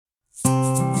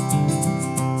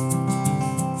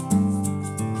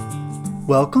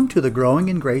Welcome to the Growing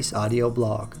in Grace audio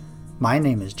blog. My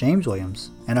name is James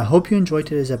Williams, and I hope you enjoyed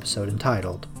today's episode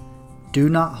entitled, Do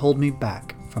Not Hold Me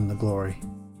Back from the Glory.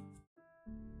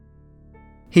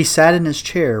 He sat in his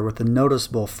chair with a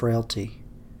noticeable frailty.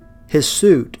 His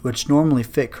suit, which normally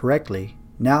fit correctly,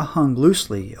 now hung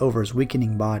loosely over his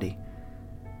weakening body.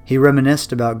 He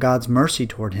reminisced about God's mercy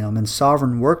toward him and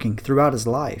sovereign working throughout his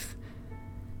life.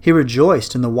 He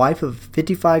rejoiced in the wife of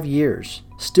 55 years,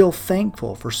 still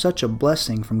thankful for such a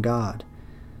blessing from God.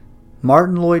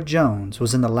 Martyn Lloyd-Jones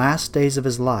was in the last days of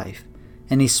his life,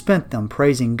 and he spent them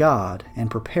praising God and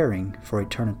preparing for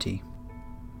eternity.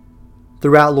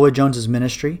 Throughout Lloyd-Jones's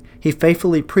ministry, he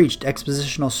faithfully preached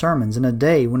expositional sermons in a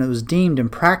day when it was deemed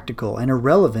impractical and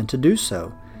irrelevant to do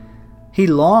so. He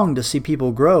longed to see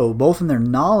people grow both in their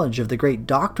knowledge of the great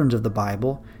doctrines of the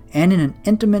Bible and in an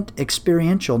intimate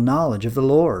experiential knowledge of the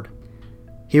Lord.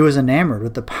 He was enamored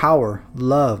with the power,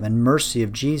 love, and mercy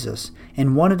of Jesus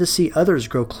and wanted to see others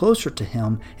grow closer to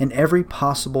him in every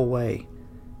possible way.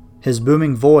 His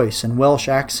booming voice and Welsh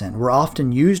accent were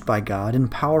often used by God in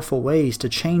powerful ways to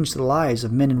change the lives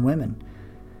of men and women.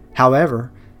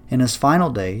 However, in his final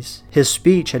days, his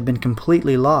speech had been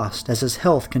completely lost as his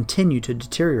health continued to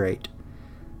deteriorate.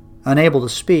 Unable to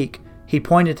speak, he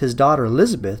pointed his daughter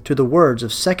Elizabeth to the words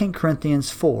of 2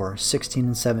 Corinthians 4:16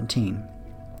 and 17.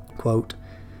 Quote,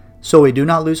 So we do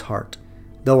not lose heart.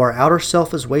 Though our outer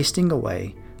self is wasting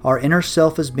away, our inner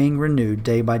self is being renewed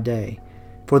day by day.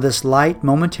 For this light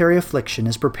momentary affliction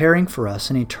is preparing for us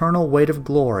an eternal weight of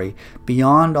glory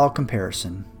beyond all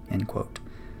comparison. End quote.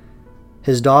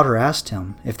 His daughter asked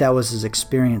him if that was his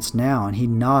experience now, and he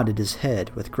nodded his head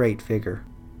with great vigor.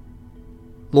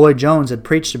 Lloyd-Jones had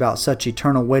preached about such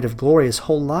eternal weight of glory his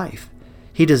whole life.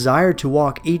 He desired to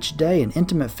walk each day in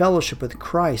intimate fellowship with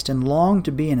Christ and longed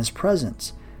to be in his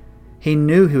presence. He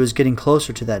knew he was getting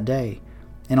closer to that day,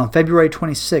 and on February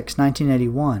 26,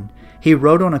 1981, he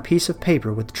wrote on a piece of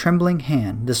paper with trembling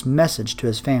hand this message to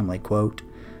his family, quote,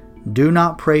 Do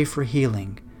not pray for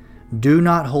healing. Do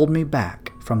not hold me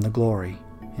back from the glory.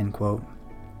 End quote.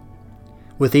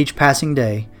 With each passing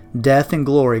day, death and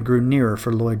glory grew nearer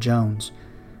for Lloyd-Jones.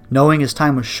 Knowing his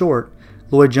time was short,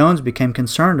 Lloyd-Jones became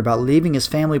concerned about leaving his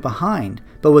family behind,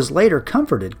 but was later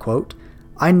comforted, quote,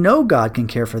 I know God can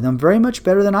care for them very much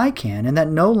better than I can, and that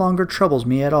no longer troubles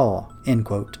me at all. End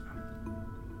quote.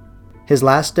 His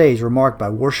last days were marked by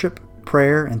worship,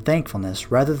 prayer, and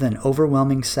thankfulness rather than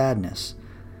overwhelming sadness.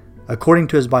 According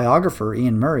to his biographer,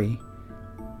 Ian Murray,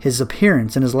 his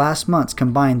appearance in his last months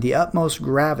combined the utmost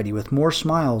gravity with more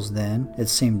smiles than, it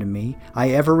seemed to me, I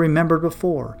ever remembered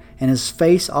before, and his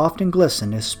face often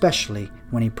glistened, especially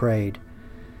when he prayed.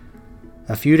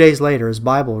 A few days later, his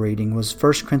Bible reading was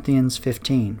 1 Corinthians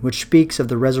 15, which speaks of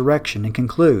the resurrection and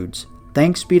concludes,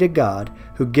 Thanks be to God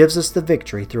who gives us the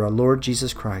victory through our Lord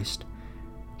Jesus Christ.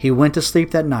 He went to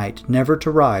sleep that night, never to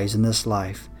rise in this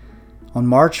life. On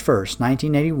March 1,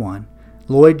 1981,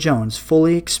 Lloyd-Jones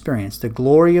fully experienced the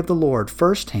glory of the Lord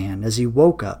firsthand as he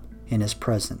woke up in his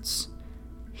presence.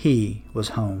 He was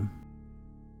home.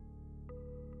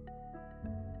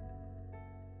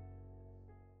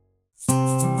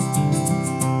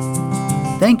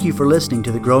 Thank you for listening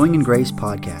to the Growing in Grace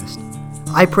podcast.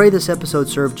 I pray this episode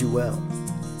served you well.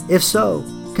 If so,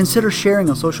 consider sharing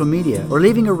on social media or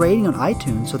leaving a rating on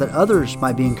iTunes so that others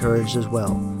might be encouraged as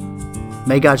well.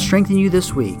 May God strengthen you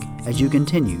this week as you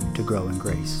continue to grow in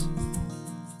grace.